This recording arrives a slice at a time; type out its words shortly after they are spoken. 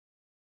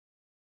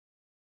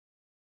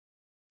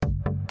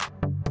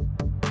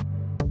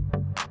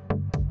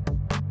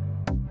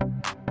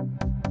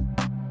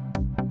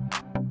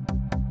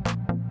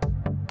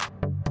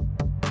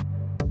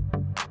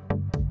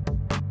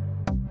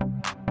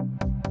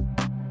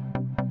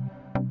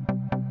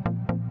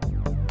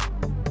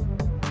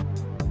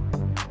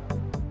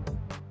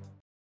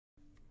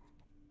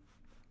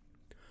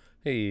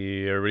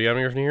Hey everybody, I'm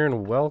Griffin here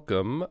and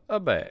welcome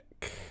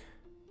back.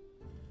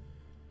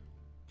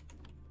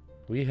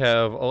 We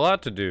have a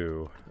lot to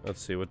do.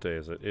 Let's see, what day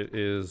is it? It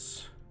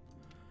is...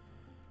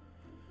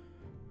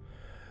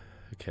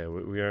 Okay,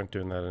 we aren't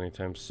doing that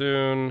anytime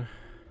soon.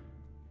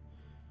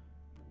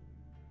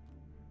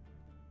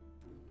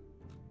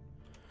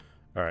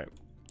 Alright,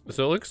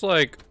 so it looks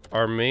like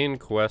our main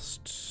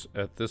quest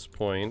at this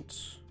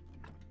point...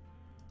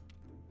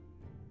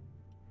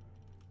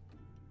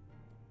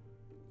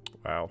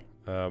 Wow,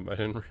 I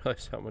didn't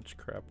realize how much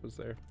crap was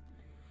there.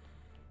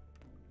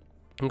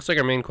 Looks like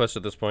our main quest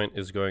at this point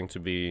is going to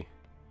be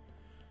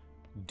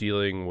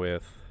dealing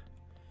with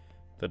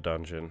the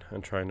dungeon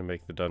and trying to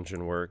make the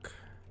dungeon work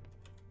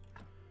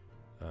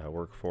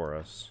for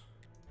us.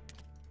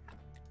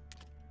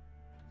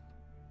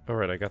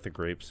 Alright, I got the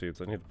grape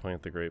seeds. I need to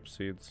plant the grape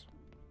seeds.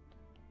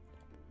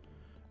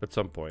 At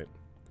some point.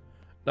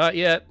 Not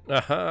yet!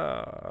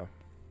 Aha!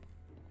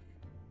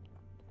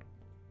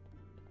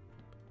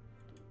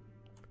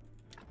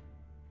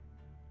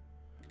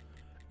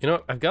 You know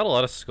what? I've got a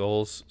lot of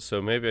skulls,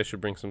 so maybe I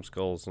should bring some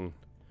skulls and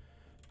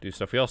do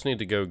stuff. We also need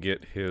to go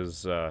get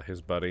his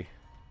buddy.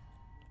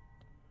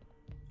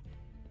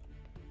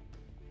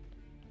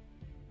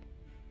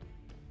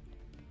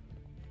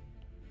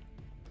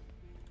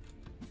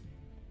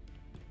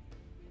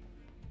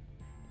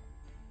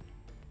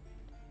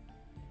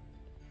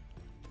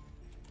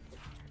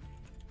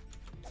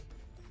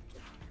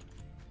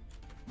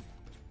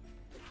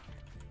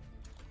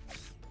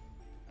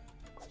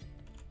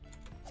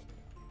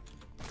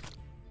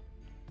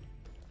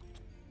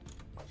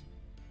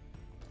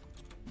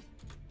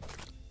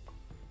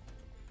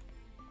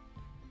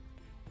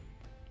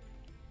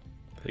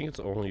 I think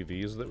it's only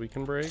these that we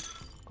can break.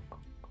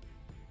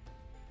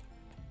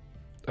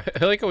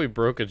 I like how we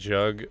broke a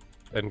jug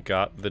and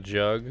got the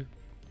jug.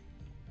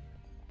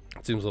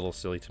 It seems a little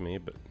silly to me,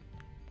 but...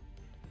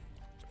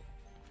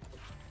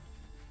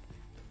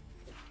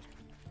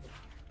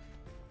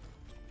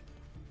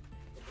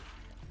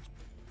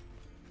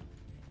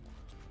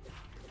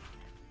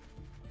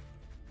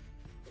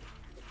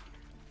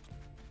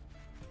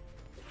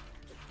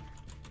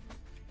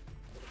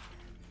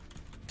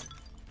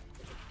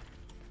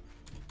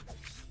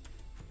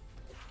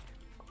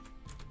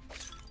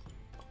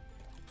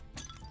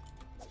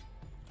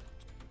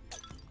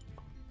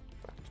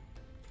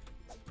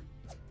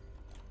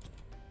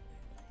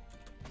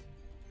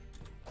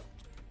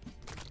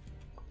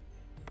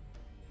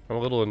 I'm a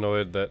little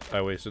annoyed that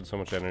I wasted so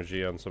much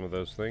energy on some of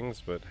those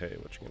things, but hey,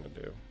 what you gonna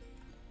do?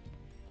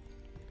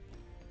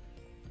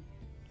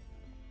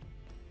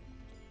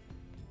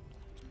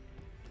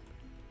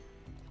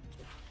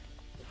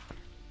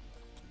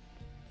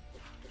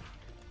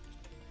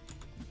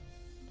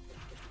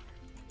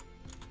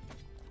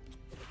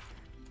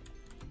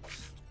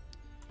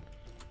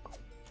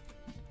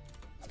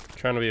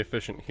 Trying to be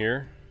efficient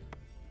here.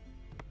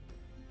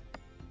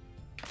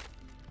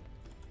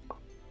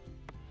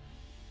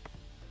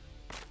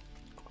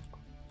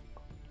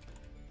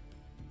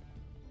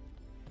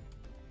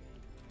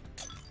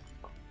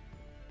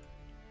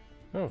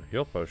 Oh,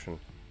 heal potion.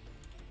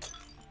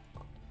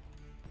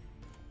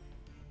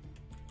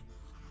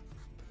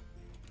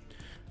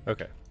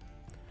 Okay.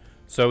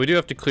 So we do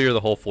have to clear the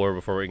whole floor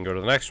before we can go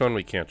to the next one.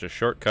 We can't just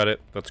shortcut it.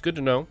 That's good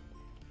to know.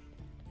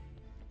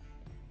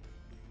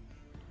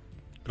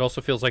 It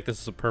also feels like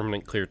this is a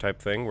permanent clear type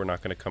thing. We're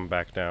not going to come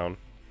back down.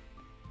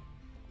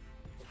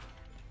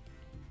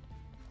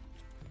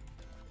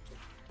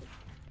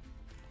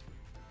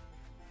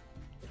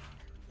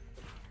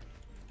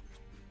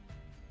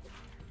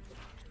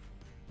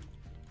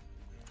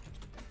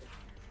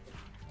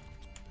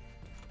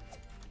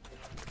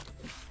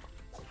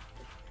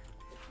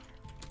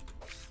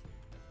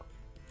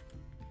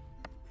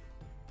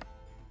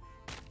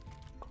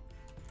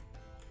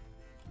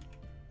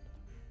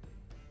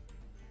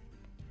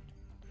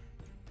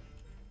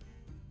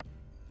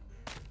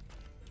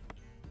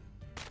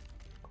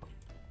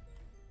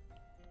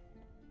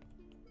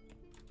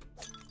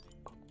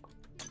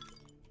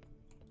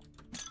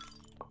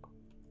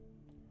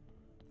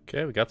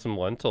 Okay, we got some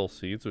lentil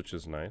seeds, which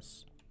is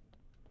nice.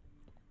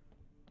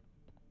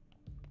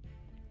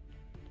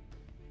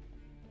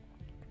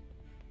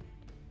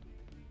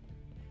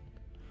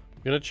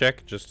 I'm gonna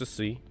check just to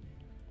see.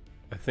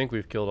 I think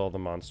we've killed all the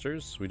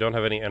monsters. We don't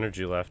have any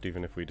energy left,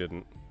 even if we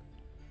didn't.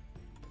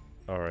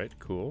 Alright,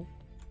 cool.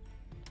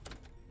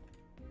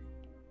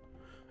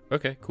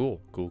 Okay,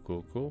 cool.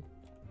 Cool.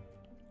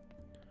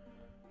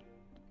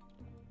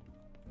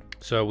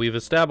 So we've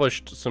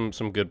established some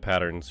good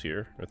patterns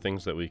here, or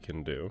things that we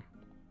can do.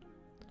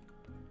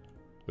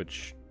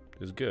 Which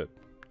is good.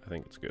 I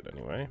think it's good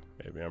anyway.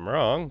 Maybe I'm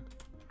wrong.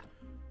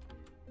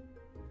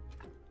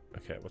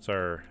 Okay, what's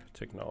our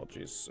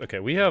technologies? Okay,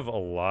 we have a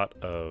lot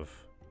of...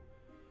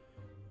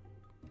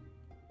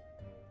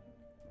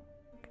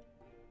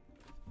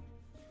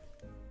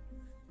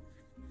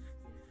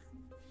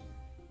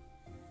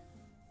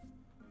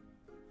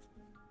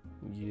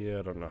 Yeah,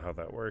 I don't know how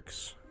that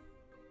works.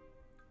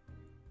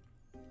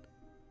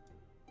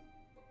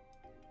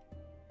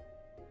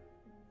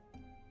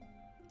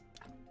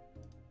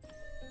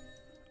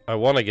 I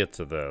want to get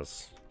to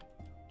this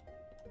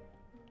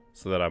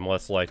so that I'm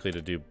less likely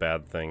to do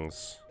bad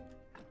things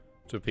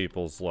to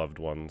people's loved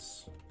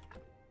ones.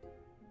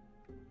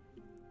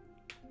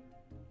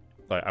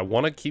 Like, I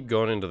want to keep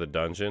going into the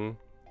dungeon.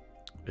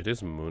 It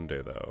is Moon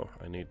Day, though.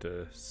 I need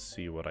to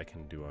see what I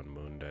can do on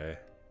Moon Day.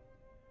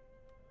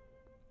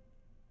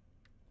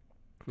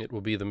 It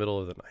will be the middle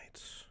of the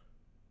night.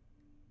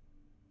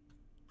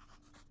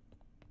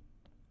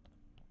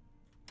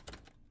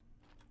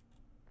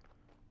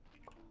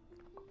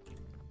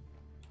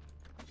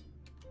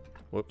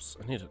 Whoops,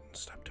 I need to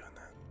stop doing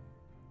that.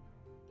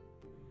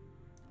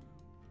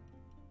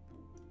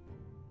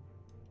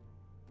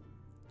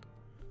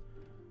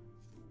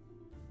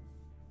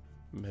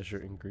 Measure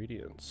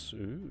ingredients.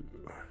 Ooh.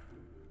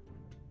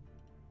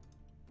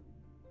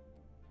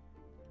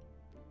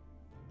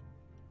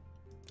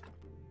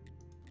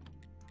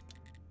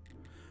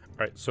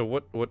 Alright, so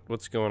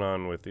what's going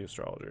on with the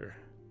astrologer?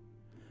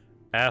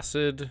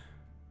 Acid,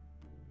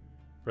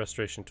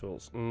 restoration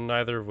tools,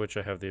 neither of which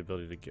I have the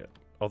ability to get.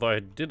 Although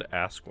I did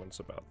ask once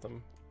about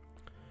them.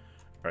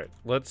 Alright,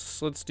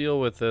 let's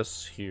deal with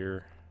this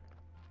here.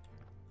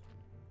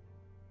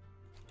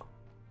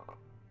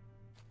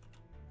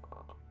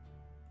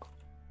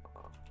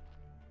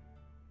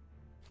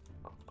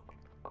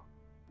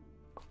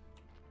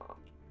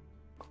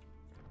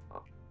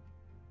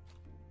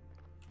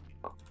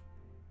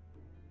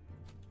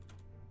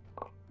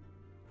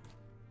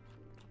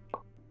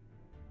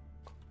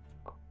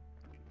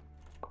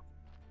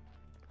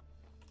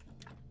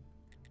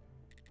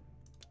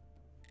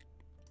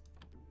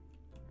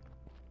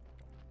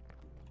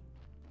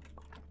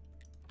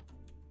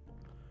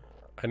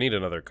 I need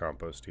another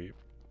compost heap.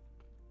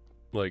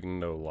 Like,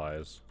 no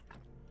lies.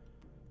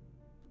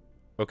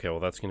 Okay, well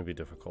that's gonna be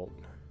difficult.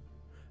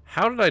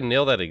 How did I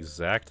nail that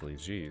exactly?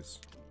 Jeez.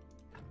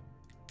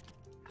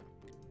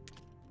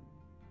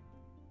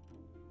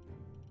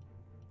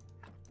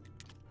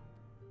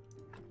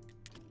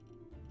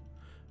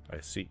 I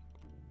see.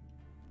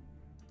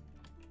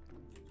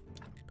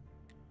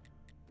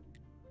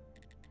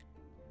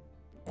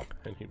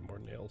 I need more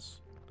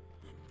nails.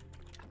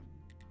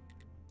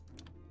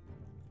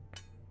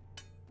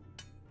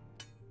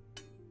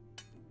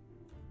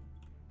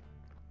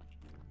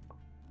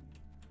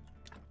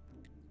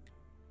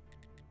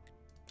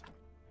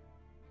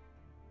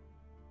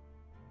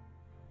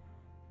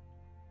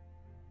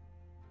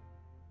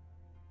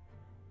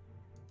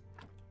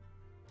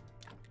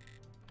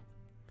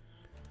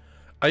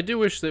 I do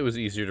wish that it was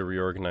easier to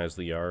reorganize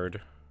the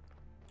yard.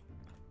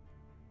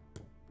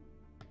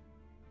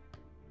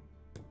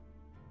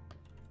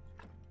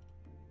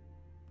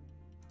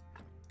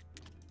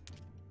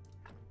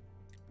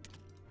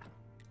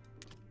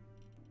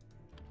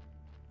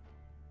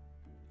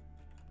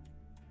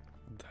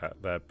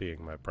 That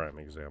being my prime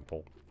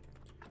example.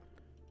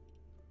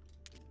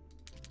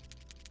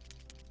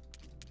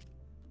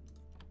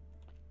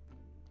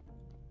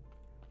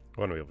 I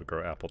want to be able to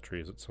grow apple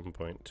trees at some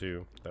point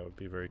too. That would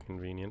be very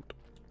convenient.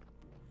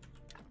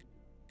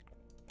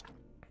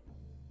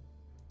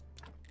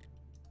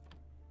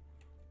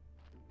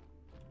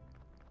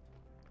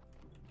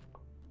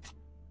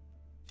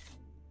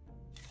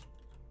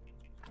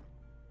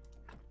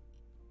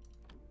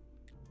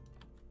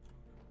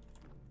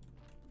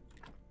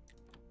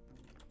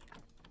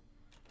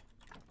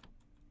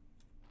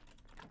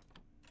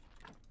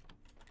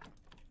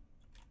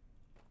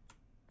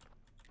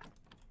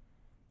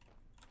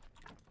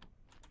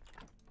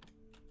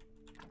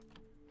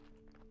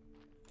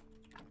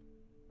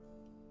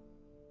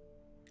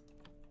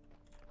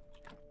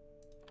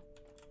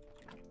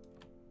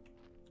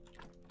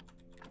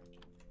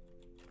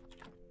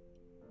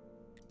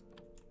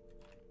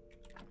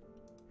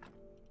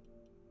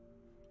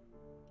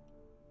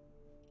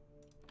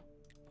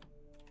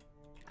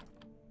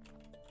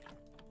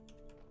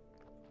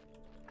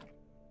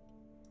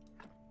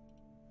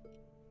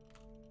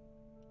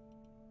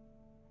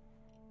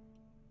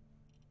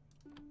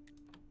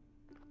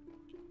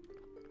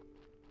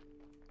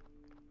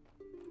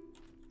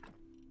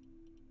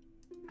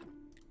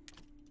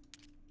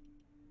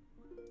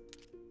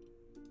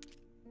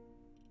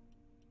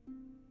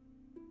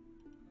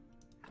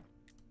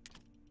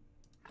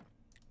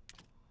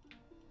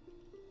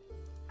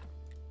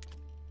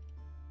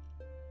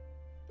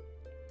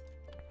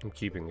 I'm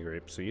keeping the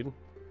grape seed.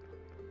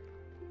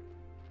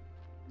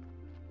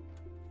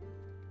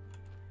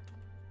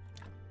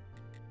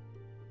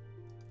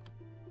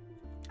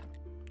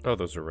 Oh,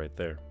 those are right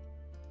there.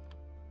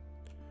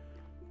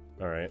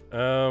 Alright,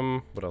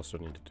 what else do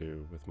I need to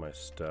do with my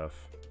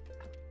stuff?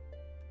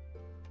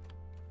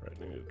 Right,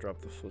 I need to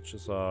drop the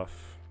flitches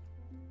off.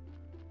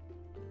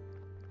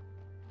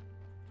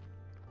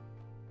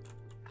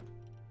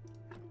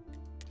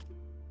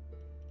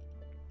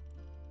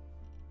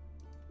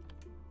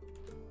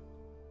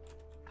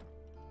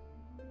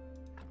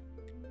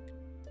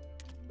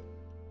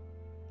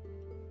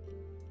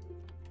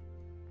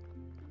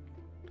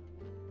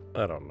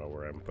 I don't know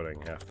where I'm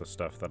putting half the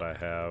stuff that I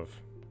have.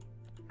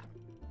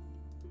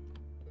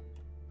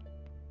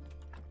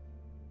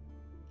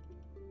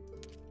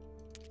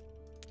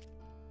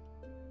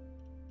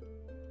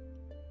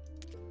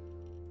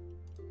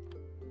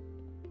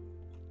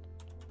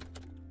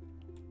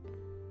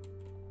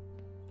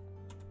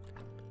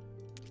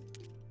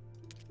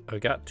 I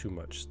got too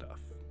much stuff.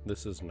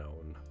 This is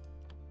known.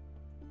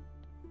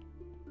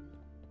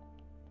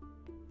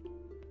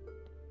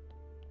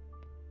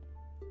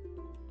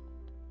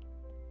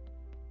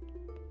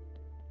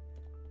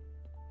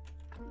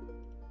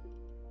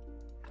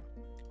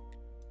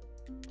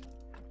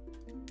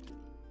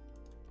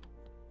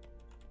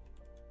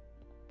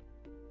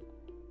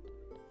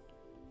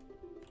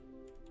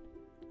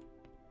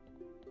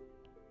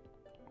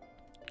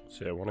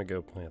 See, I want to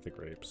go plant the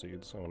grape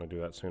seeds. I want to do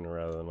that sooner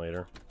rather than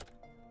later.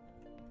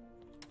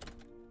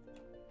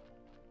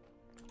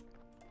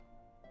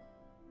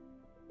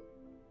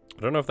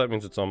 I don't know if that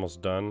means it's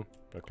almost done.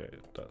 Okay,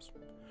 it does.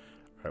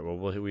 Alright,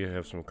 well, we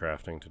have some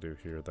crafting to do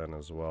here then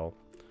as well.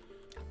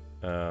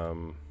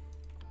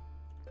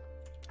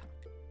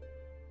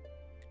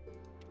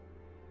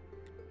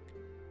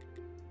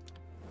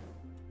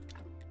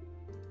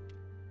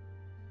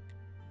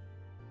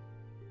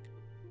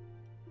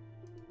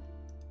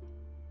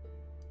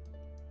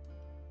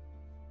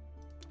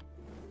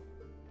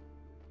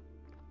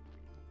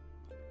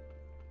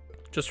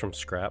 Just from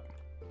scrap.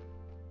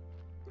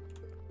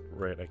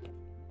 Right,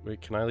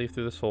 wait, can I leave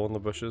through this hole in the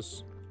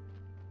bushes?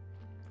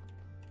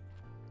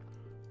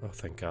 Oh,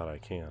 thank God I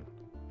can.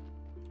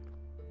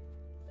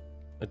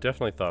 I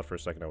definitely thought for a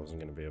second I wasn't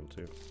going to be able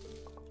to.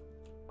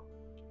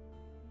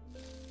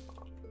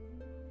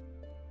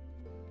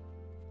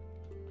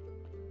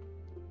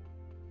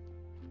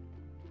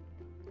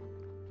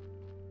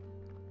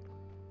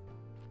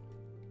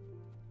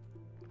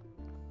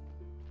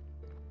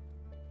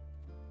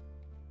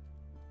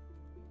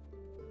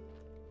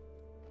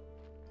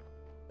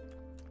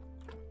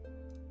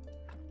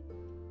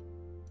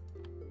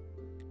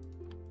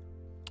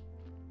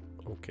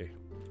 Okay.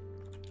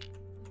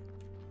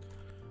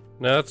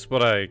 No, that's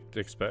what I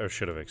expect, or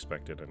should have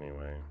expected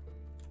anyway.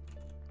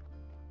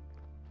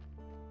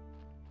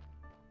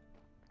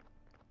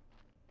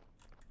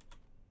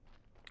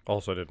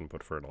 Also, I didn't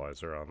put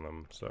fertilizer on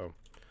them, so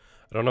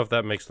I don't know if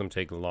that makes them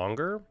take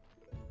longer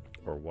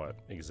or what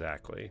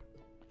exactly.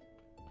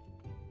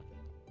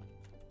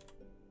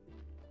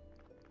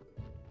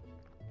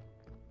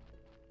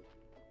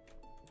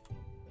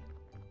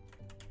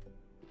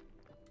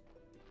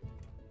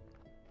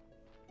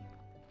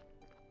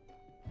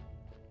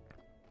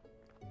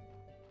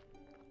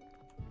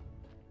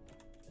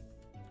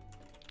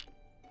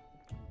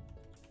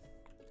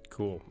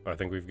 Cool. I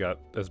think we've got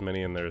as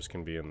many in there as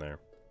can be in there.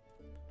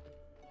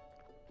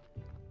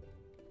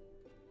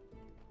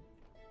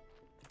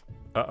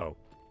 Uh-oh.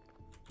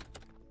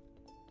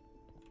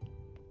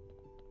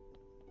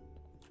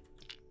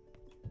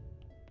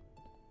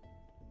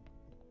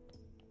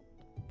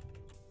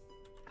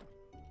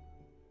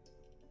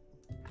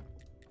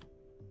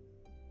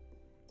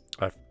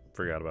 I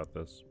forgot about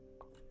this.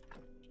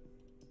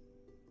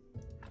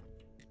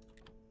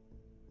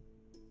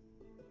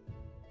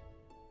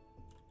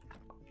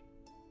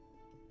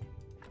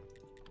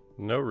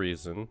 No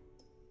reason.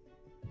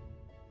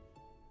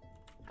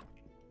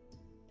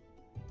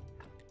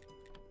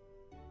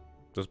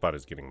 This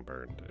body's getting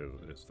burned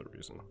is the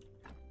reason.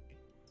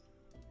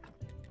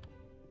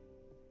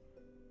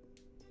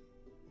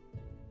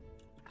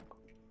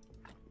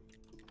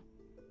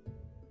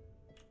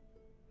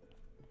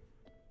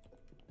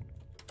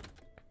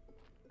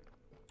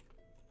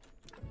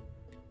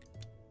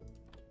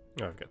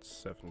 Oh, I've got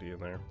 70 in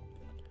there.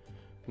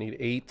 Need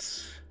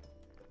 8.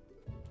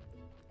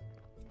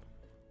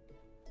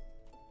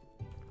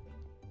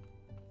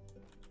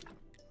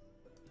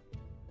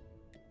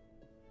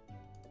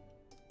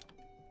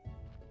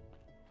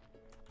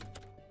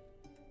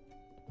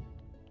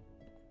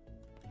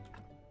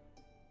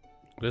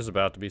 It is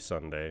about to be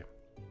Sunday.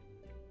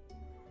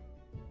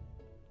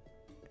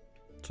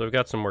 So I've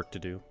got some work to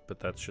do, but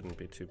that shouldn't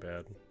be too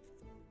bad.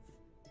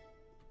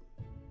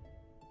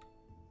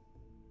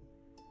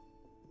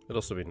 It'll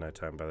also be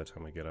nighttime by the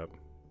time we get up.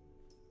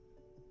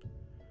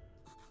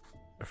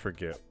 I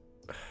forget.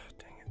 Dang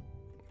it.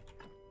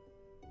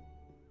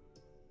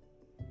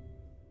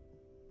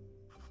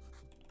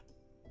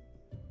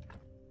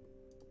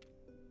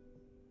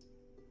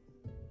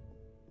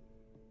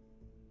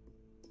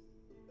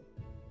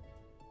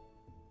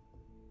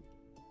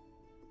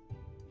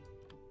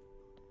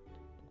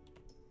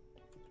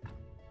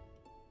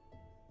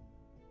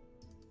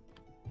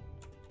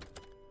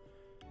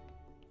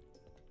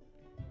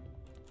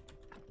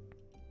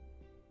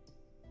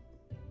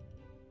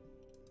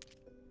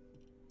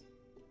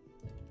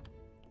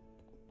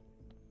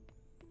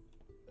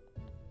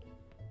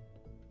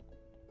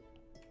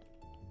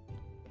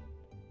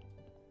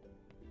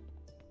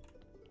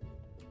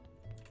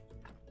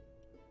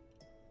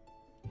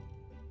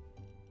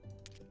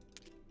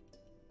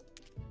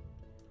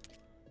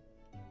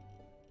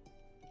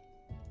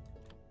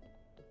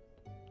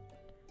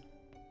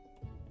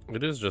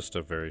 It is just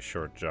a very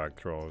short jog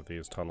through all of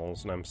these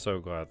tunnels, and I'm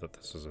so glad that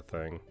this is a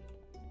thing.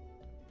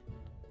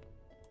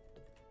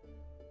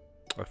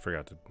 I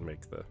forgot to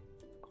make the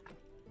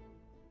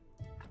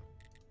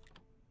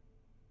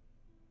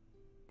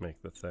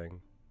thing.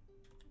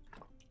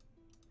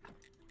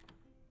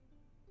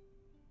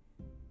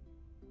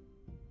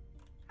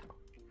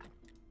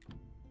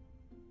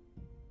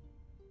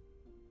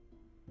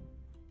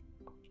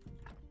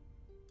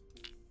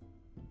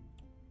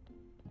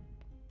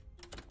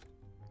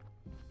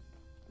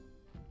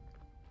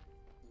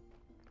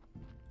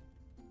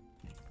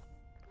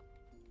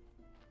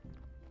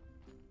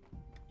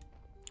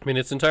 I mean,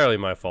 it's entirely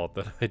my fault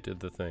that I did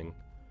the thing.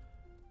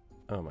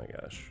 Oh my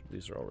gosh,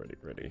 these are already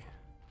ready.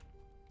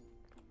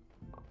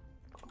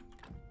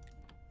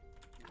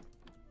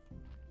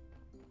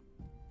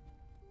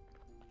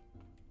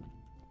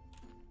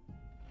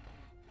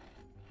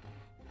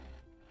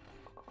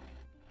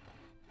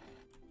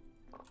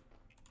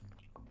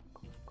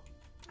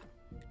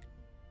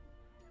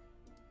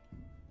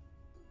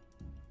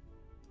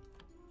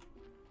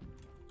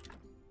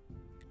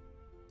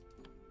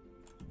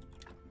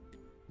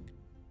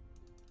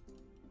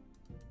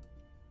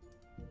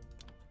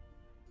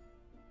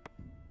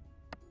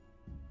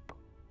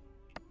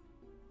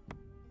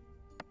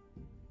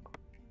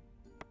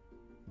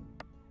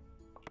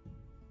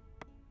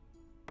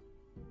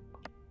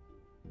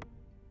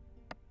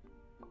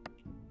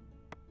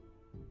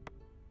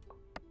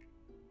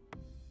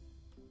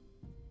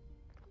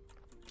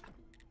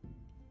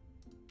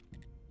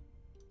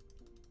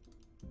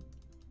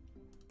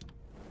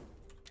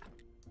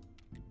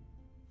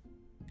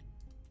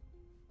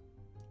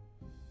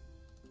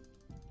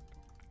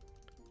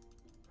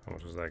 How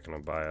much is that gonna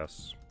buy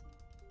us?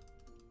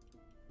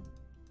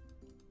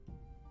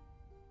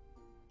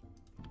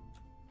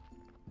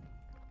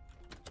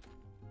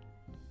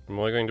 I'm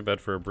only going to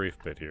bed for a brief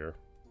bit here.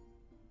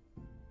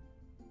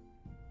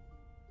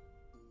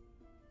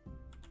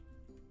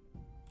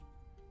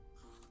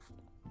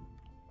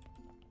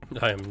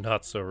 I am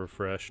not so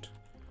refreshed.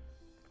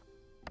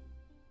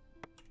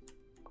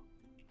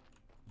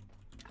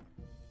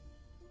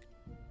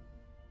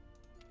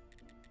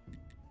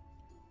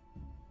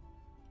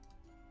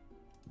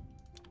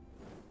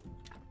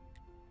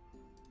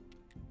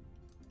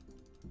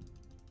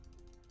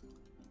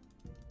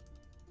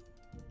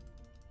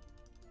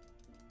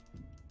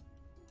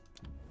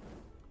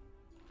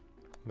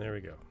 There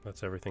we go.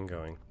 That's everything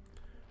going.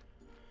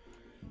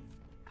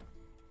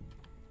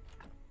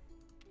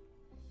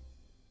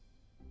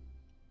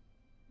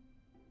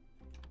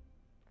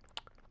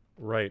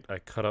 Right, I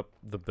cut up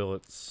the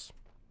billets.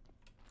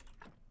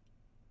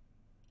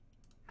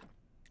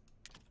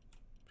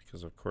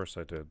 Because of course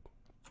I did.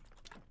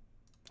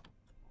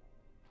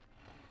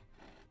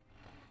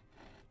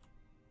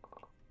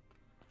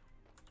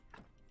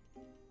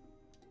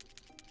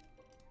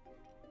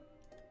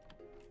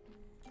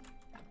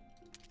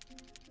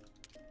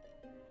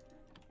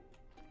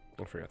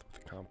 I forgot to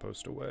put the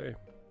compost away.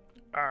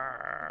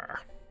 Ah!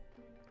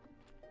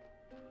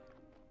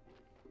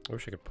 I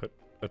wish I could put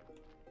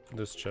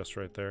this chest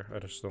right there. I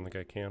just don't think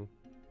I can.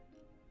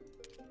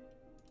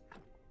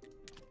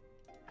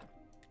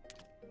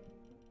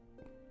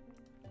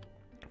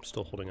 I'm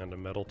still holding on to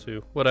metal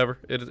too. Whatever.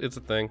 It's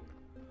a thing.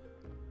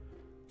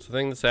 It's a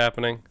thing that's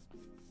happening.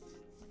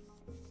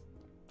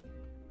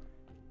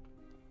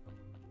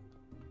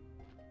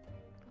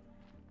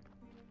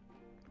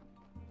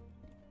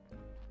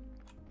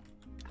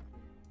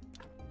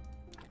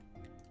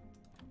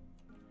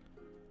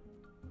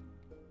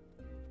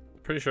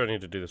 Pretty sure I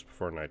need to do this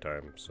before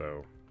nighttime,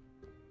 so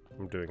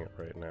I'm doing it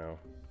right now.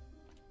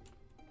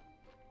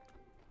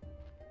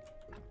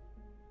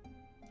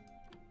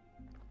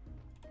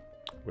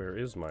 Where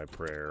is my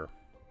prayer?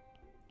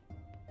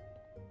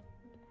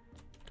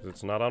 Because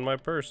it's not on my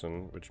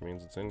person, which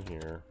means it's in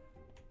here.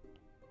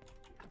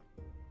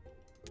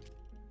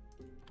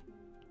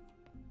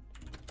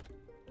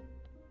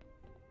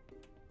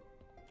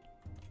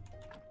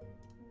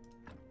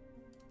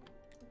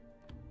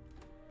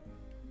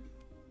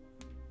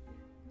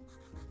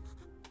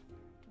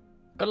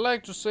 I'd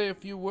like to say a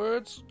few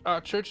words. Our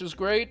church is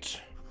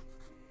great.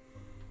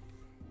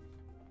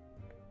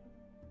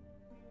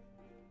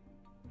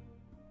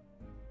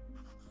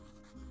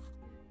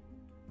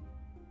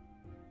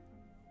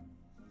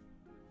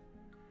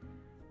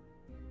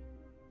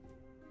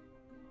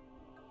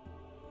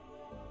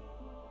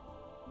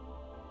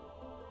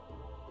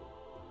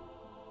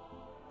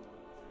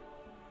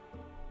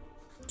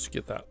 Just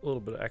get that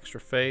little bit of extra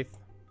faith.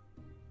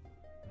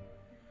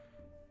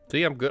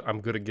 See, I'm good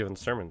at giving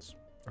sermons.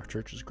 Our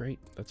church is great.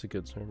 That's a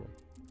good sermon.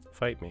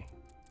 Fight me.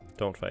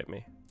 Don't fight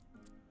me.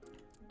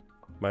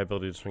 My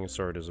ability to swing a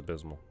sword is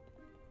abysmal.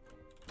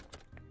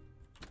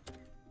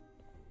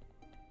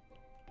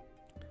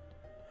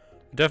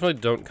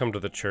 Definitely don't come to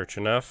the church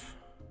enough,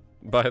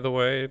 by the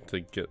way,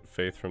 to get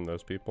faith from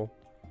those people.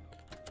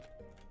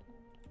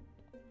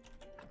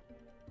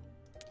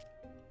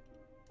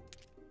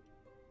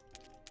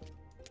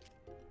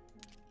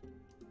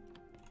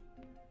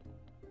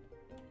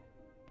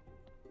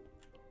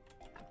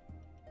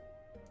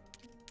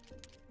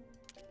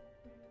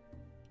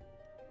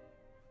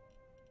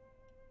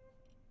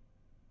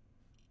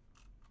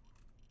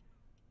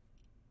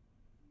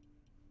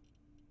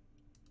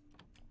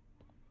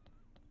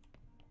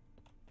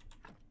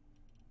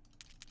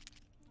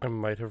 I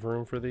might have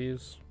room for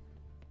these.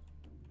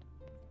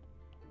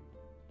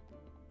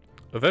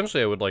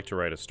 Eventually I would like to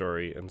write a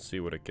story and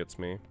see what it gets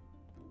me.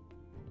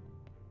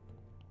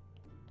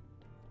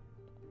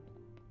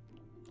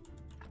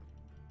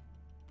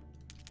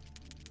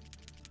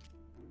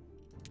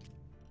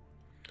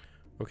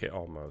 Okay,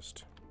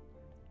 almost.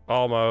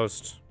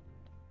 Almost.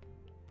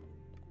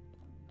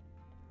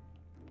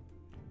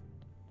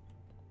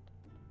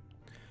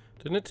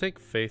 Didn't it take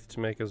faith to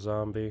make a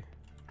zombie?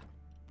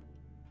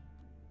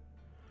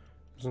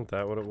 Isn't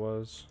that what it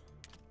was?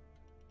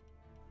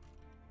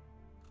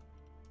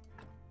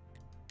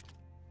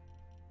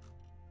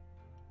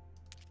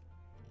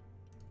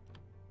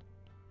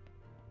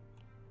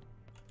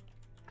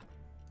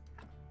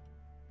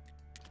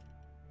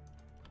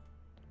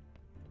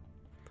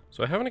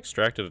 So I haven't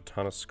extracted a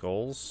ton of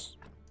skulls.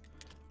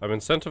 I'm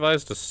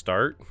incentivized to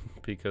start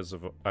because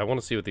of I want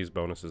to see what these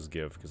bonuses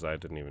give because I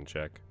didn't even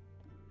check.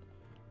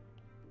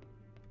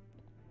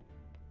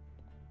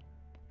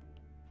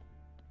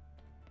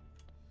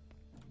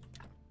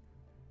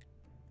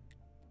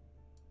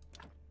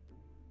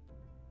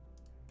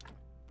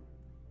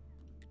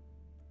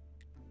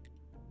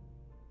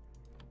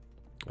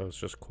 Oh, it's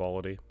just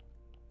quality.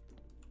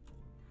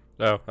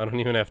 Oh, I don't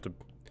even have to...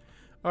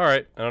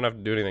 Alright, I don't have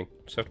to do anything.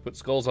 Just have to put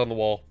skulls on the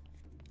wall.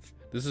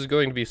 This is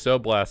going to be so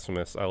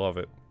blasphemous. I love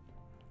it.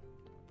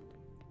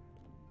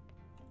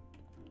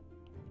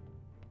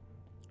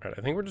 Alright,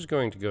 I think we're just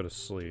going to go to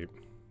sleep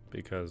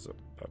because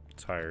I'm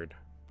tired.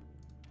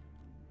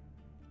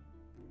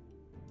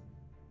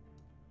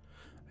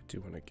 I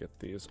do want to get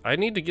these. I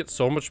need to get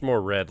so much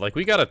more red. Like,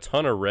 we got a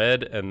ton of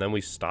red and then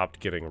we stopped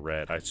getting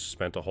red. I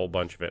spent a whole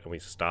bunch of it and we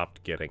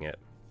stopped getting it.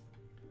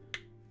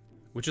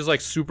 Which is,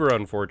 like, super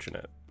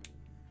unfortunate.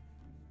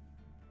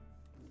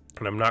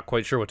 And I'm not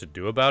quite sure what to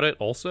do about it,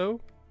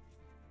 also.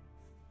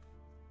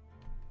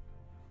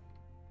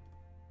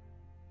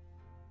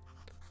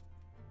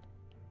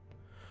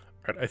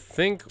 Alright, I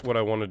think what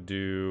I want to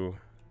do...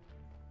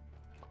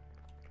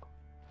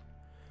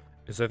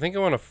 is I think I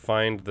want to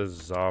find the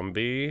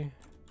zombie.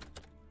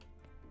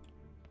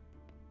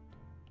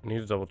 I need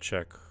to double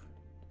check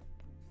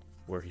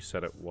where he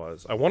said it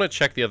was. I want to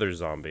check the other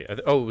zombie.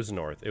 Oh, it was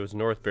north. It was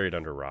north, buried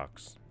under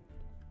rocks.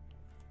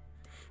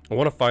 I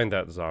want to find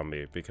that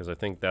zombie because I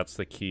think that's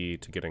the key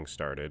to getting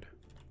started.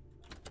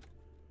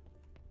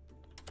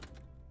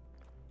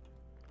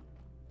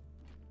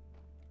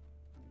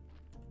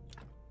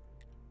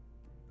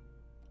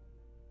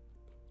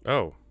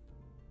 Oh.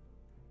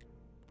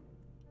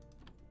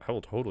 I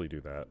will totally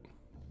do that.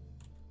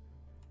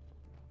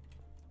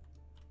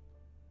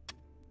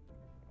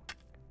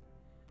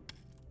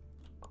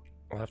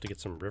 I'll have to get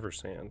some river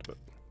sand, but...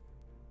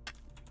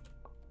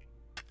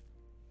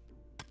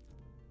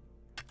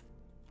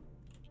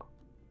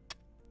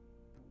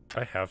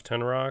 I have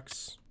 10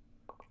 rocks.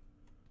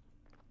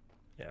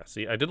 Yeah,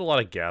 see, I did a lot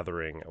of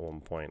gathering at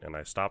one point, and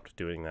I stopped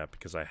doing that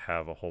because I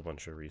have a whole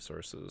bunch of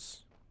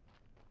resources.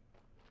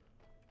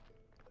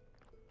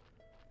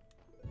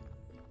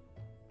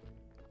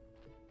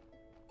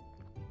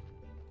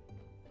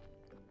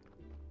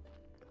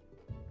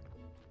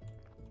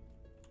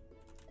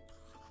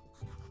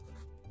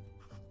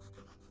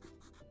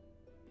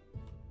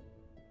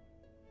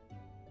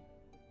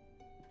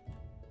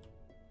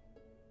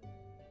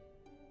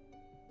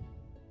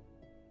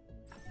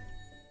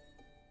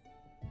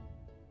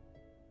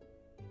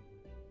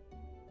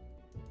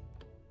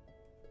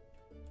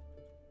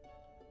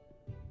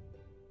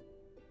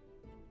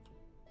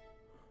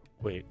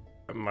 Wait,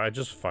 am I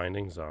just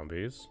finding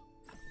zombies?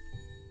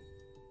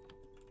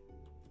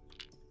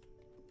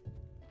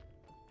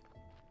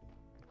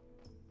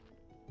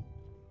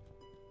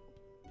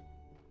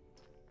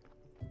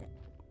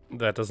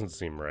 That doesn't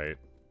seem right.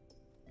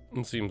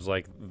 It seems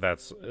like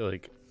that's,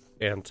 like,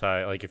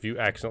 like, if you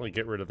accidentally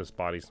get rid of this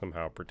body,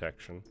 somehow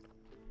protection.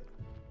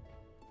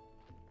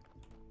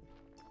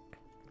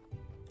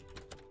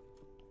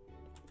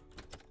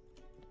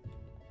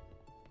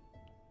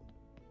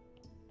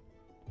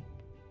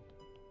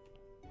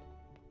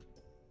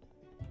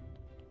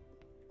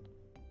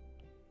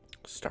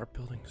 Start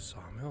building a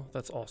sawmill?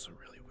 That's also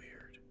really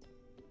weird.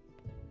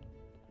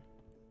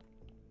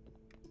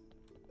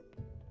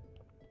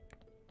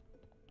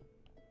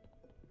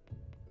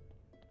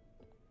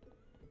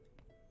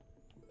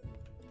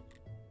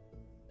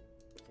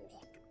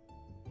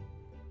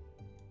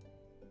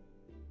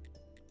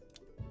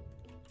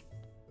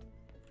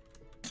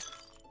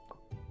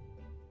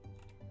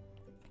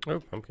 Oh,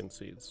 pumpkin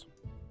seeds.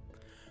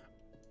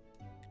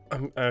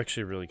 I'm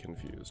actually really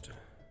confused.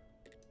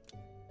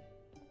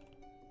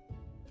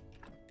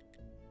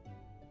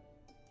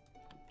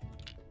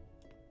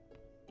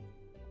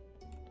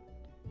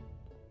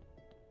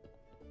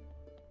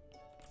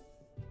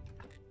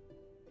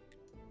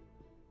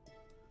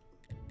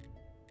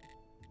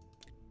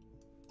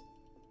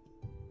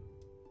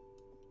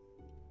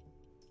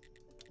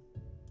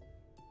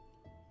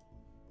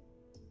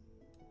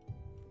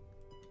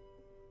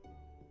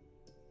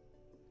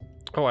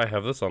 Oh, I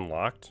have this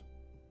unlocked?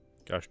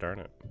 Gosh darn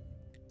it.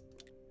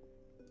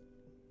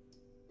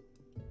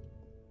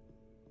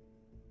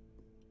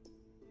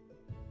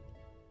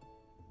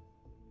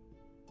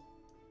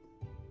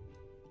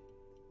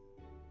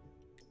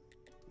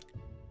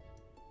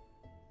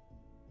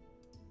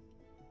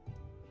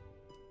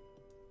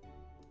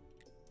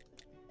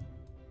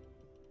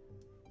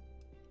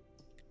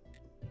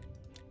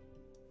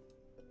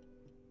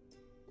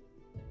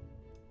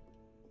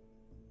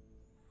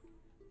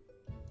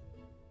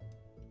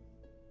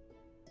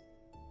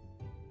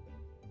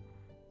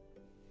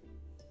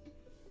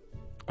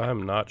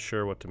 I'm not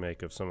sure what to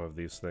make of some of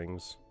these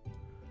things.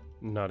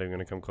 Not even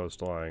gonna come close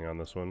to lying on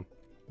this one.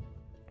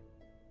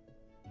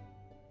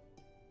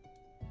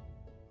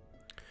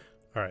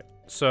 Alright,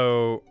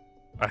 so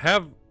I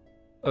have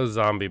a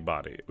zombie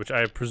body, which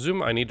I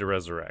presume I need to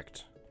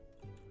resurrect.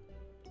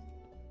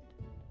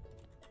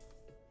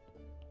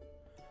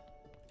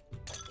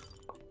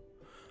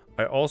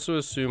 I also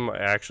assume I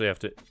actually have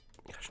to,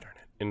 gosh darn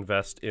it,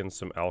 invest in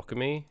some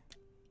alchemy.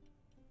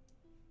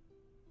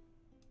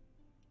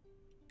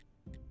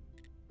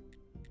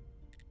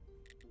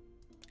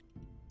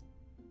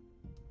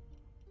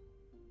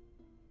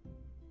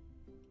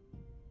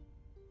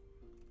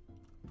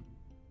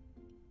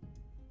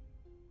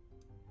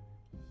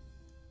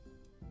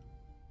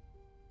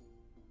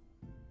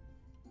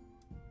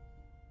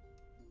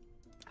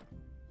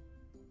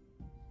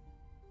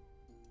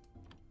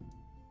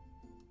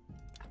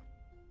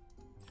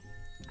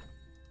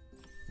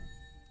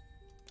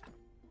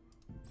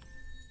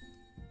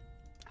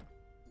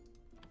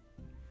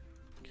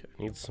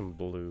 Need some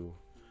blue.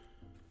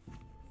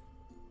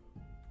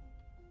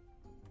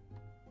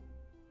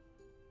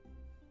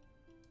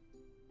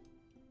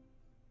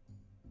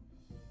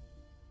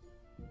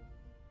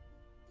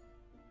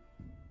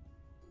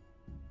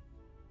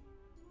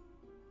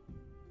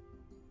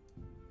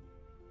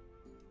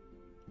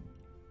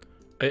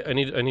 I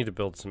need to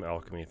build some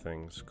alchemy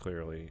things,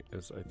 clearly,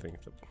 is I think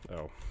that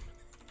oh.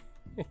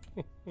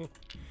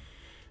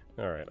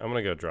 Alright, I'm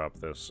gonna go drop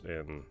this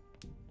in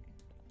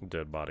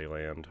Dead Body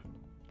Land.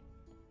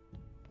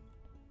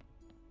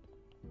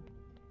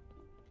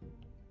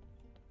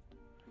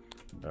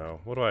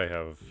 Oh, what do I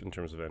have in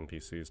terms of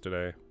NPCs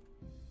today?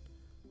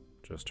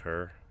 Just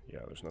her? Yeah,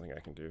 there's nothing I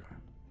can do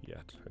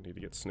yet. I need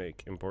to get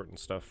Snake important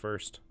stuff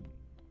first.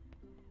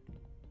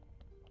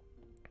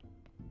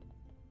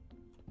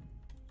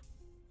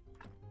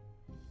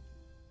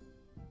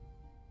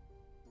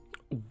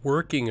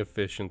 Working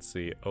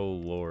efficiency, oh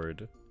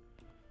lord.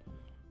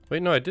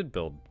 Wait, no, I did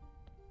build.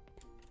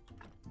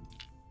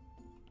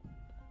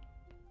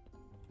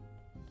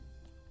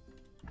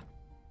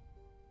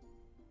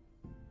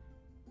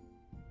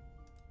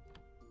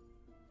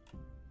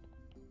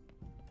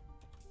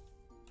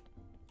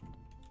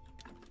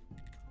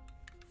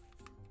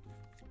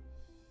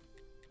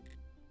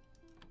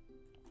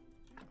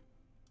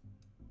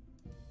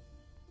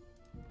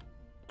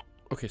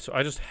 Okay, so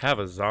I just have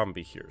a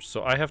zombie here,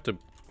 so I have to...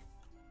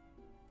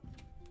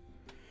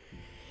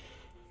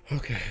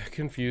 Okay,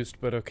 confused,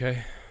 but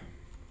okay.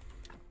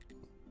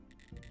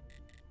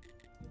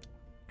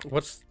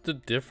 What's the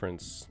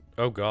difference?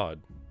 Oh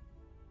god.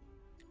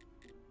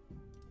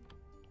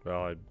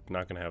 Well, I'm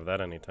not gonna have that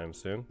anytime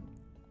soon.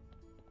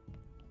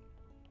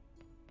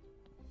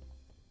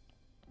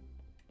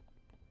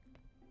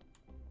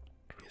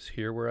 Is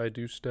here where I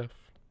do stuff?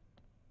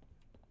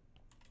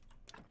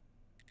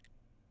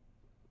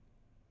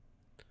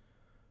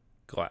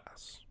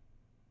 Glass.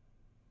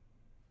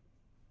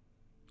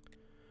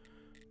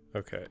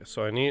 Okay,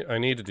 so I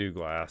need to do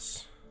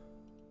glass.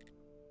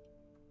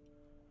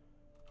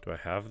 Do I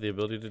have the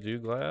ability to do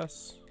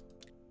glass?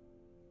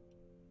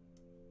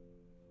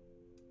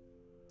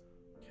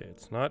 Okay,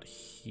 it's not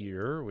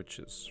here, which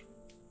is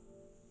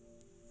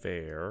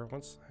fair.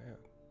 What's that?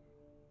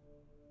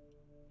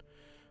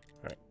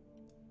 Alright.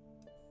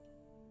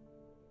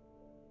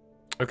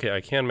 Okay,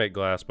 I can make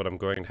glass, but I'm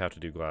going to have to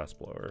do glass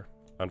blower.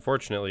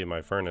 Unfortunately,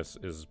 my furnace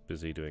is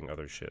busy doing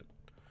other shit.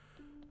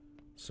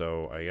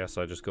 So, I guess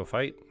I just go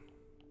fight.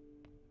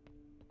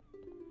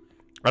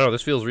 I don't know,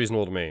 this feels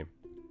reasonable to me.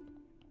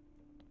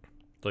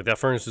 Like, that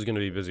furnace is going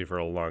to be busy for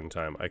a long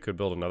time. I could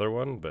build another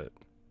one, but...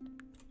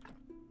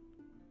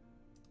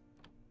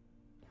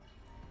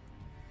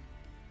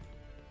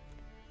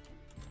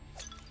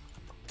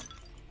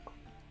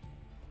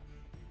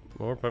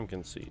 More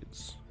pumpkin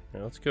seeds.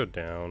 Now let's go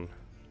down.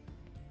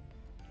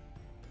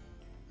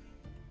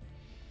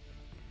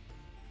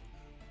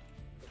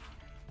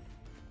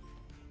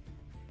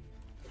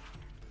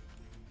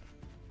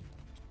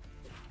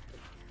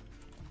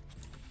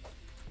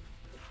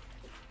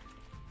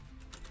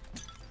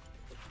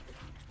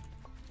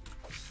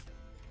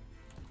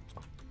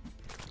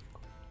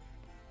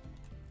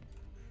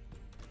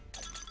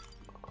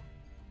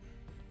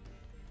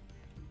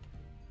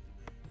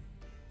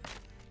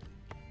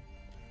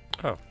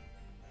 Oh.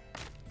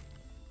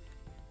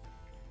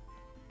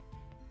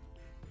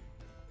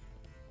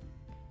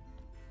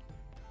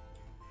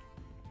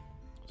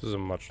 This is a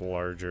much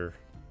larger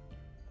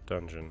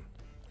dungeon.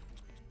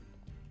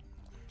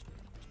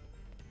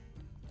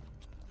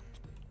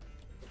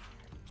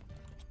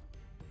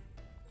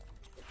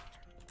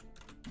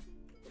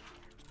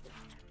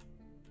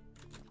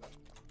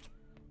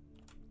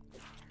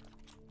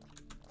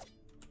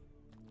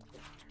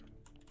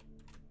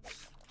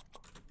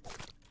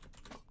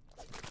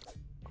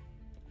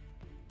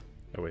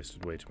 I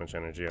wasted way too much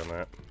energy on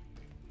that.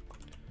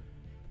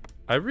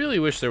 I really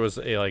wish there was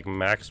a like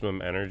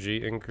maximum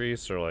energy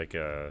increase or like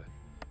a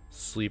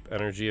sleep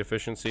energy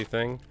efficiency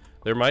thing.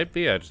 There might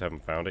be, I just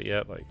haven't found it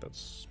yet. Like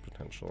that's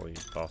potentially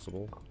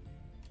possible.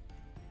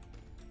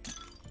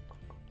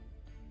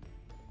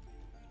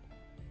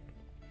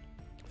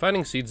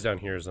 Finding seeds down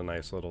here is a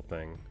nice little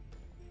thing.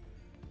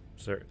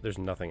 There's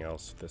nothing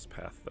else this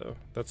path, though.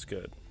 That's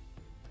good.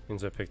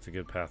 Means I picked a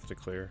good path to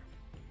clear.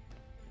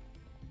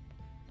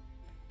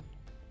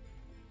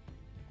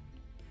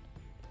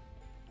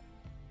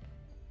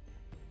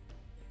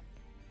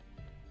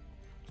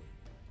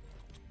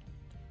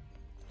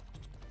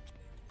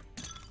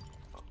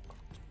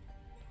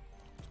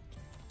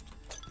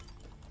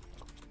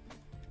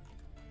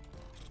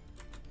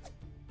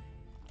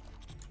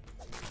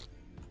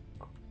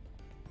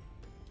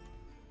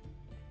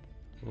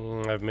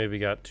 I've maybe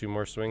got 2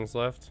 more swings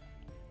left.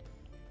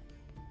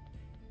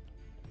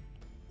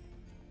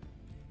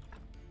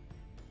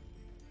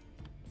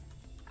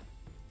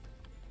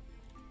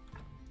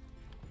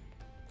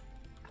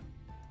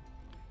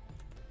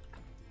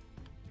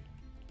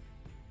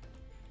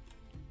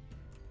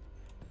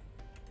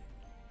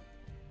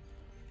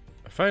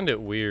 I find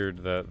it weird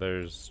that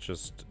there's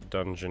just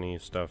dungeon-y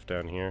stuff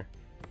down here.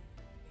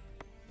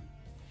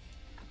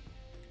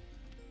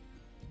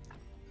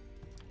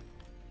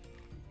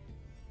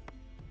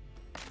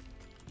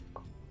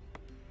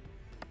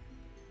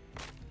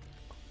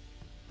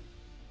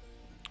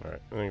 Alright,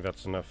 I think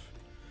that's enough.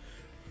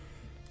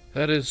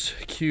 That is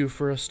Q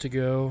for us to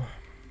go.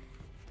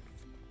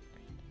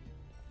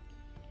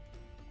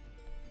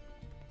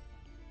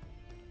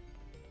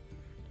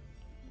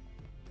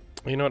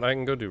 You know what, I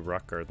can go do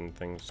rock garden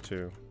things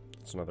too.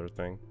 That's another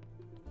thing.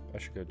 I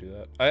should go do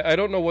that. I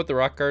don't know what the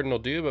rock garden will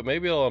do, but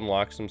maybe it'll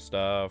unlock some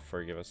stuff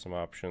or give us some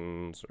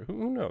options, or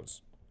who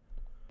knows.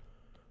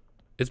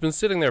 It's been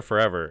sitting there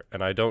forever,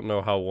 and I don't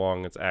know how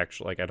long it's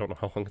actually, like, I don't know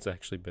how long it's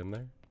actually been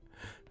there,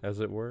 as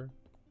it were.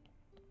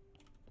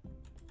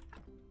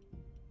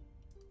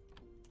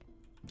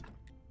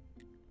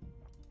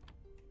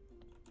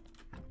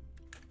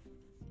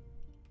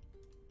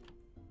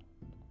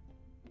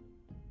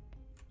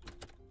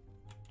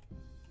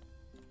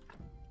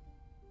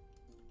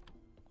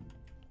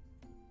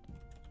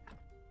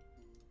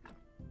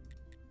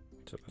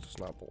 So that does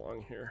not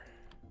belong here.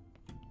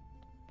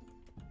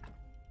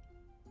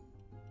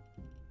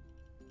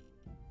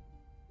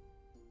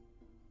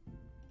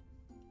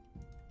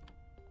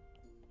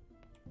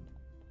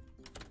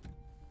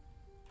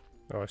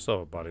 Oh, I still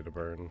have a body to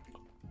burn.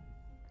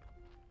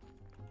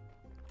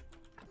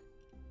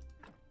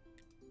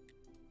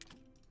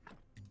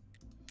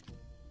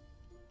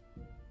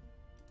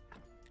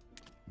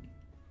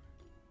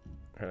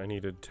 Alright, I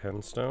needed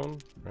 10 stone,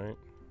 right?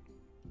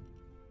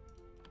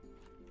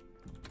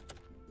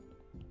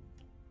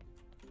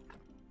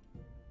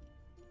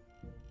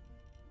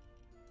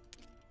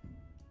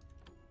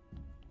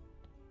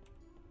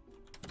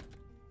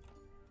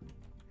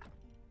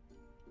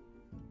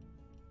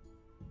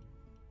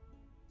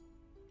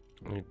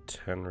 I need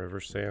 10 river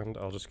sand.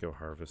 I'll just go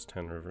harvest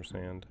 10 river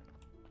sand.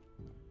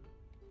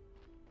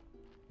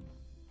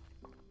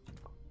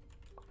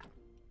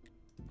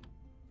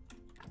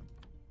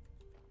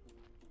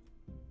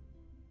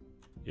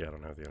 Yeah, I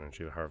don't have the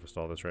energy to harvest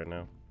all this right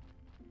now.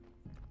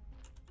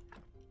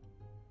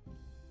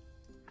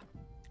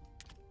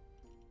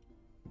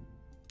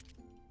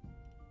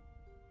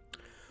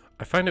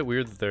 I find it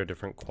weird that there are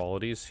different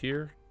qualities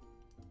here,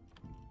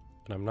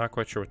 and I'm not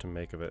quite sure what to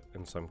make of it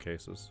in some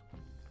cases.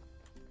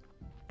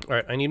 All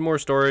right, I need more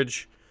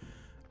storage.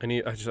 I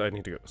need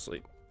to go to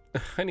sleep.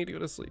 I need to go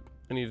to sleep.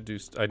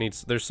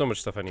 There's so much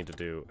stuff I need to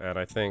do, and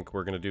I think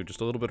we're gonna do just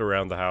a little bit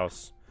around the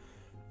house,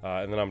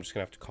 and then I'm just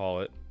gonna have to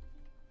call it.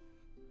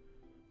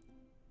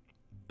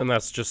 And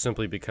that's just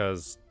simply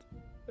because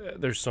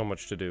there's so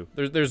much to do.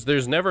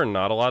 There's never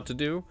not a lot to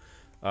do,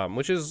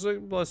 which is a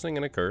blessing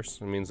and a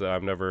curse. It means that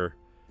I'm never.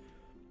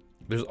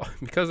 There's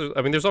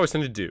always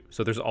something to do,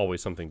 so there's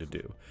always something to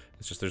do.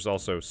 It's just there's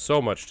also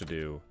so much to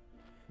do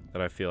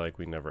that I feel like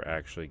we never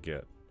actually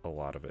get a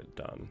lot of it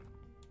done.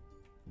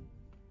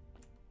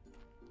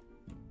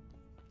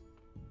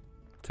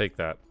 Take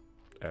that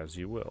as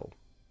you will.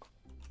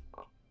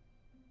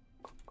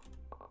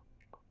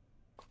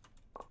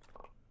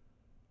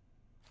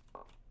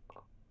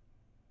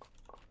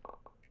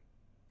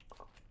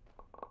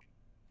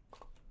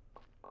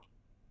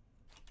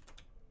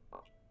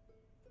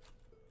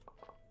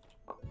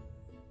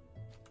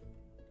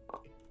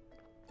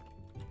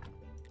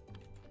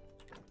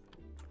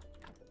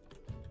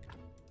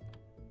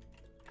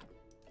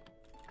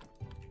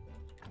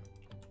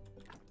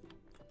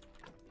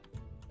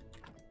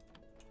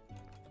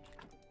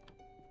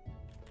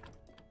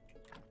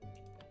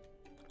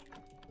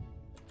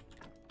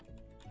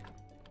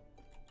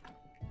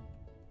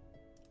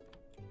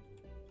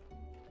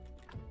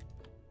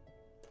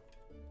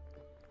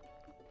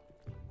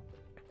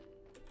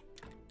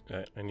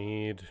 I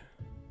need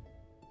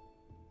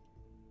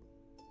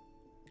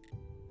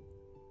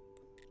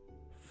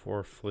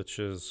 4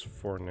 flitches,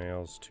 4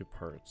 nails, 2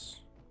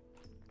 parts.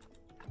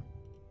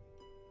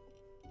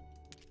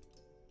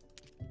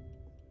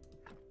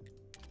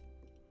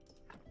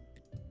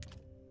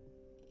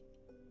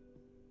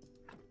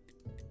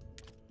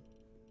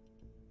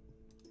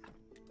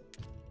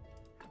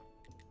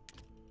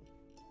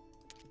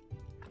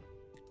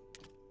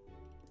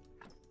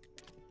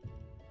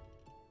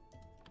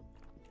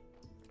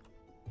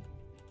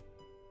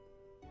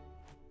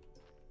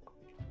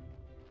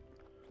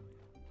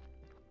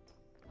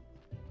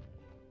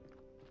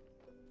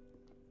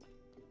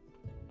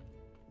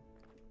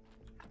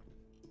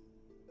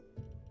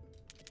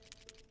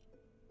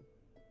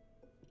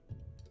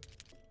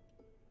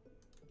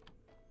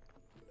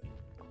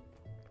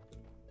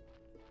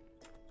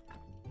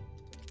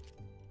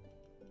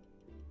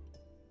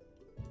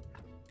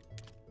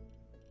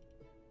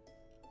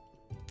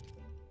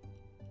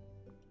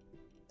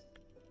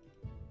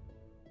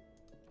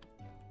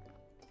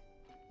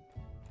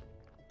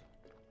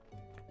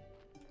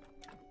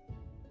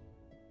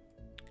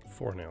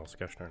 4 nails,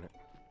 gosh darn it.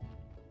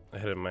 I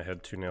had it in my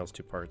head 2 nails,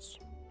 2 parts.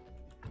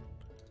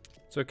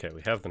 It's okay,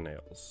 we have the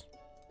nails.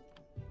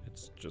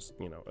 It's just,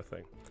 you know, a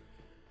thing.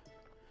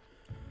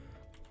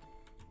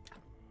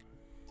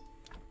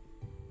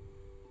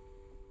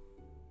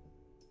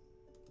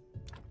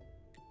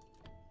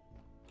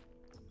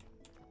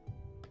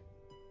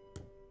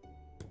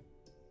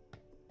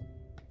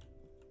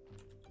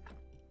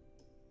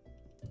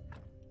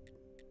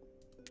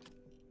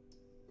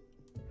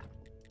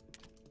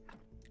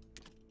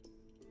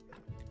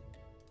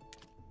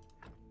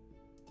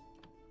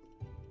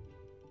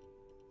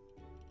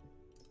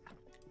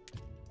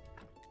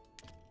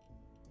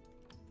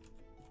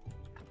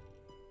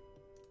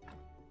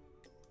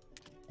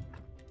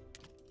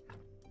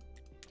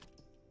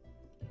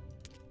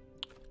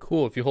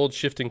 Cool, if you hold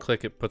shift and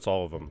click, it puts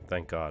all of them.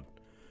 Thank God.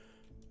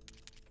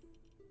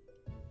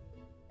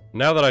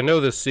 Now that I know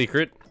this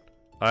secret,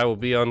 I will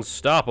be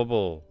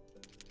unstoppable.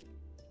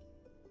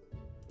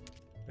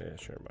 Yeah,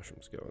 sure,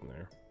 mushrooms go in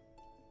there.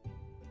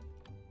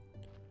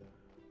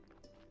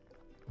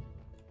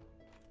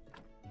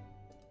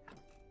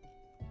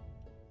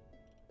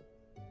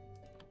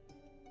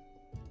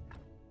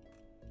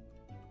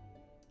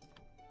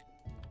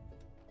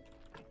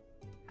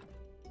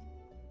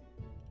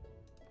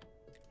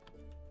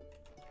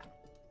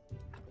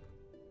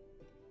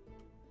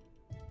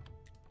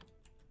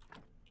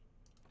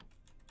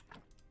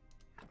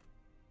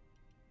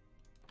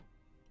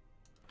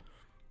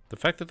 The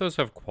fact that those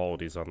have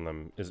qualities on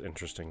them is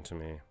interesting to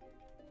me.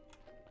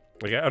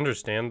 Like, I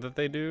understand that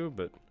they do,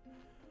 but...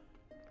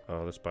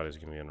 Oh, this body's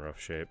gonna be in rough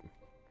shape.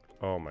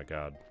 Oh my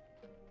god.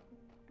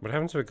 What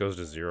happens if it goes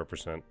to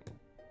 0%?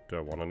 Do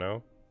I want to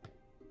know?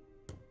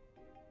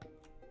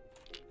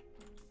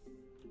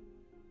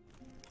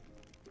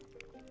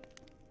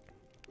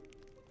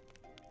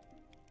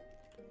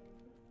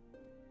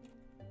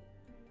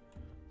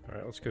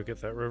 Alright, let's go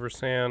get that river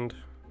sand.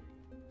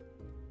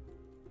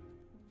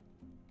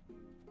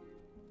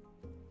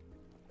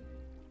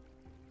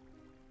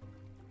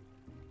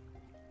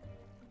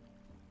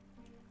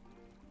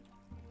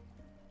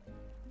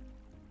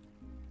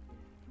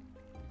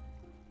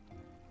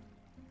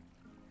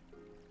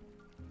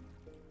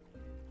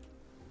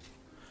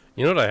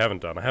 You know what I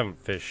haven't done? I haven't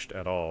fished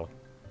at all.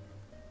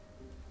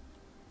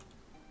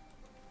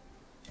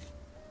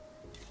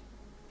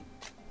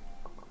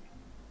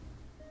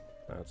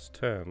 That's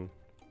 10.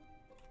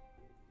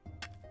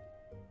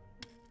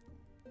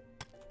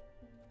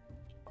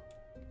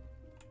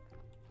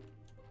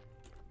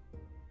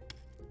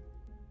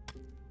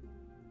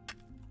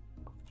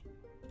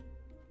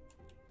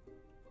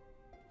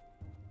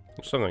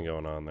 There's something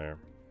going on there.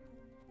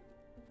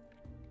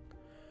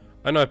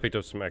 I know I picked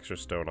up some extra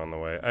stone on the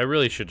way. I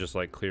really should just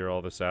like clear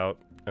all this out,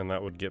 and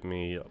that would get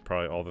me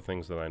probably all the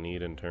things that I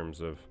need in terms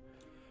of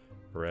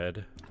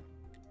red.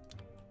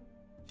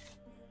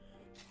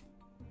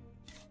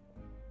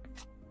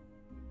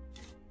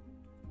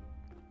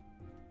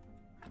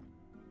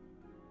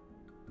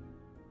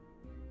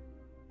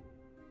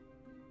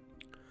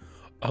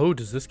 Oh,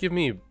 does this give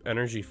me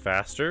energy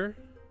faster?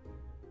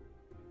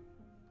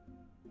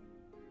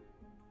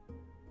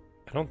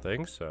 I don't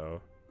think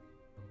so.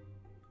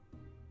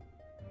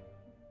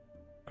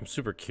 I'm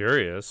super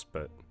curious,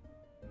 but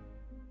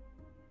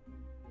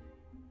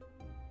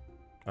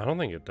I don't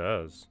think it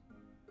does.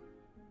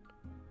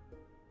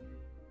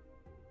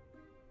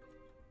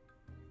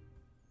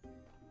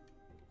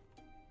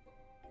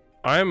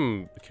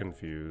 I'm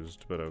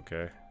confused, but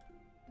okay.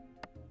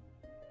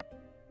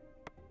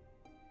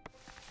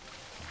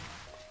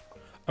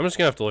 I'm just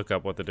gonna have to look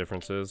up what the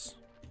difference is.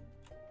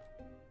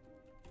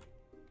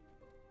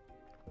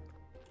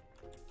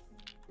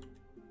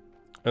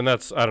 And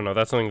that's, I don't know,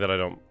 that's something that I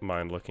don't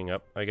mind looking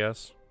up, I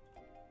guess.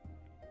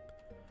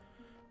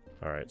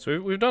 Alright, so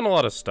we've done a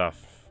lot of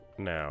stuff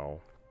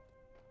now.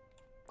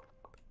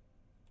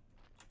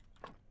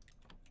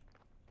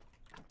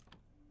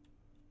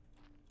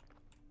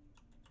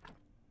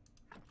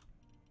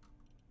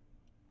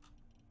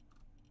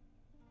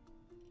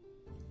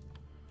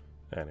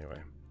 Anyway.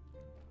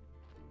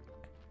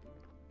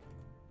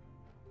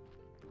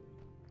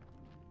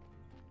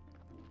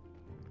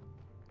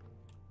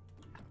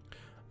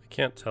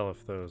 Can't tell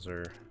if those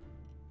are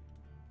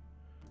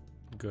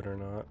good or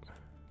not.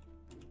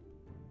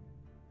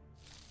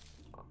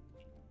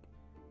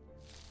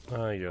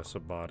 Ah, yes,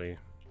 a body.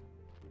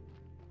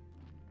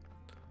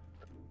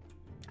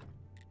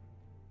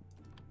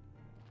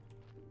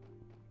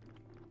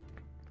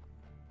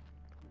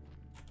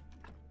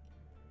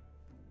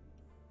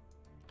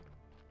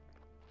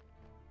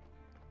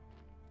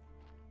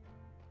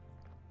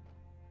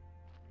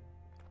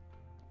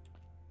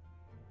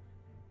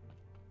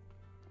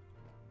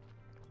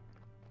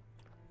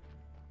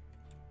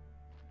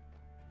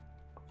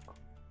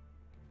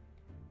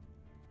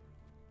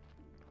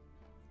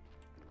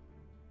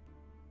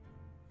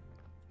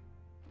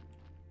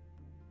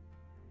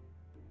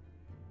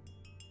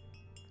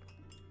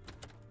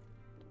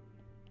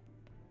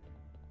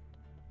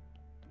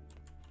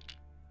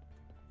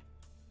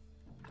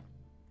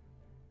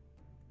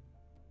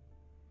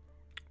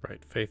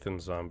 Right, faith in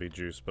zombie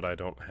juice, but I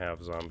don't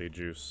have zombie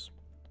juice.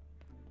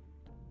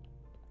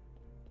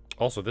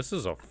 Also, this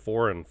is a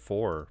 4 and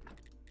 4.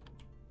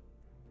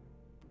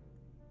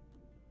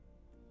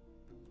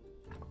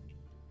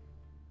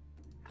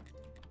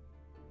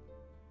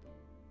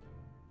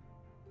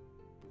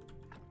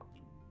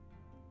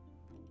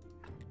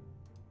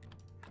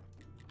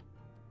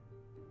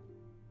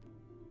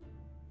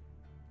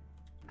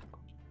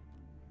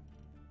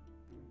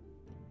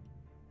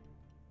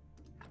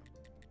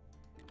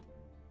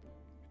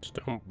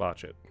 Just don't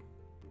botch it.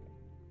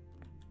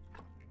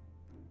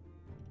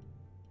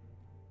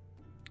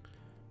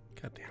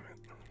 God damn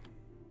it.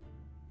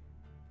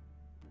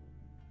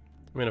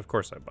 I mean, of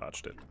course I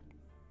botched it.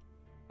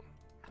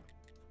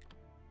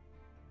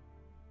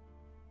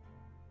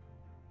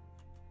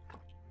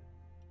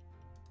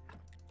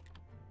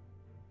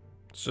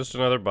 It's just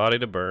another body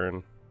to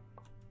burn.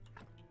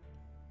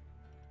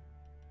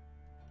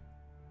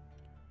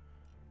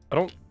 I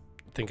don't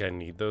think I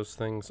need those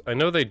things. I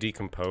know they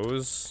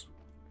decompose.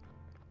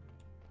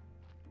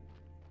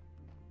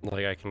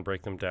 Like, I can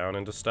break them down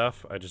into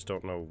stuff. I just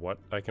don't know what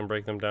I can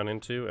break them down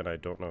into, and I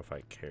don't know if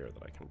I care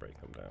that I can break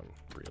them down,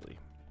 really.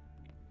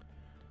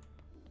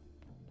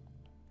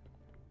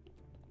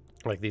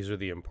 Like, these are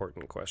the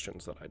important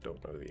questions that I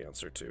don't know the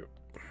answer to.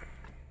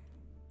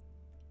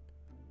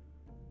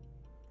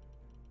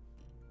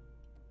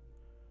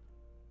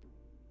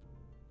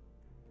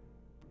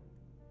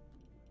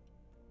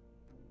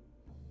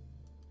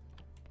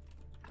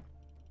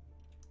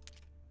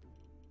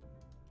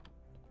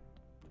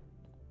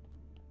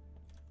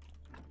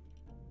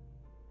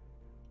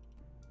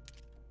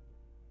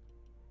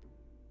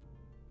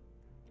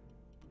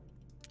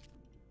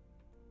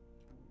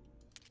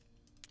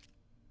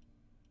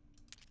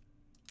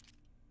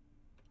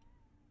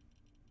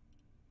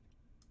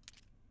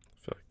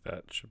 I feel like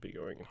that should be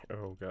going.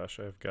 Oh gosh,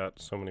 I've got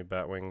so many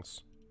bat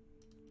wings.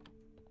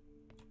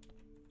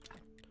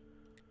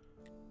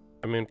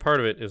 I mean, part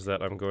of it is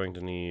that I'm going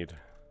to need...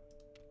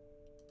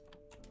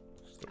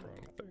 This is the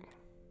wrong thing.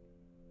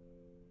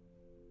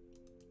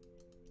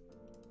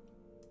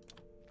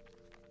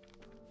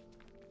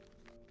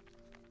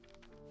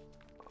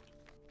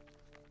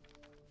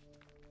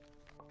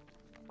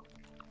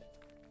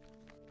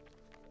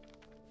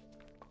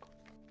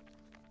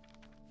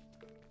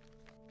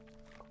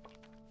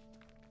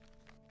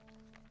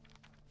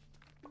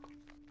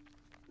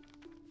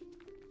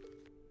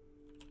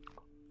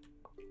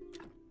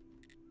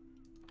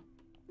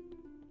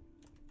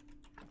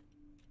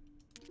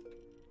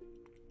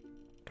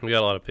 We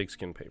got a lot of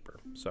pigskin paper,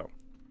 so.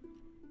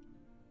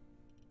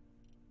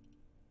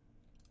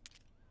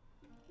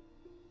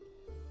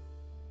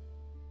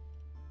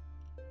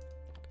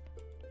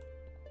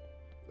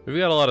 We've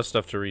got a lot of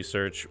stuff to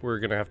research. We're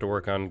gonna have to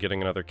work on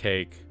getting another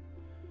cake,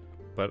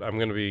 but I'm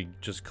gonna be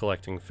just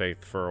collecting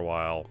faith for a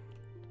while.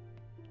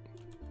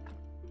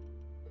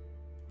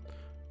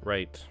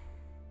 Right.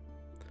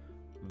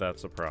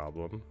 That's a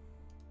problem.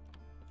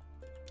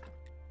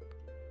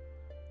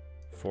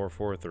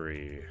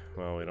 443.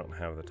 Well, we don't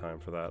have the time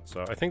for that,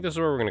 so I think this is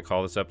where we're going to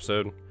call this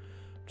episode. I'm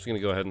just going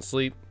to go ahead and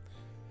sleep,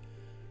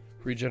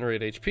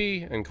 regenerate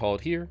HP, and call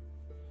it here.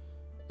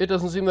 It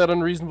doesn't seem that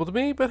unreasonable to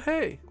me, but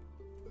hey,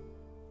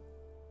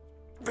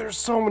 there's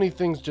so many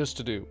things just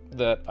to do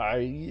that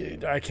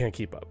I can't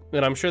keep up.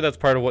 And I'm sure that's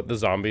part of what the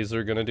zombies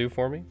are going to do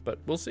for me, but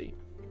we'll see.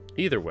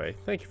 Either way,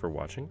 thank you for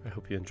watching. I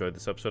hope you enjoyed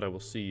this episode. I will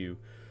see you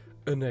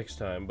next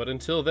time, but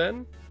until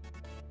then,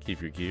 keep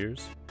your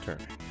gears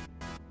turning.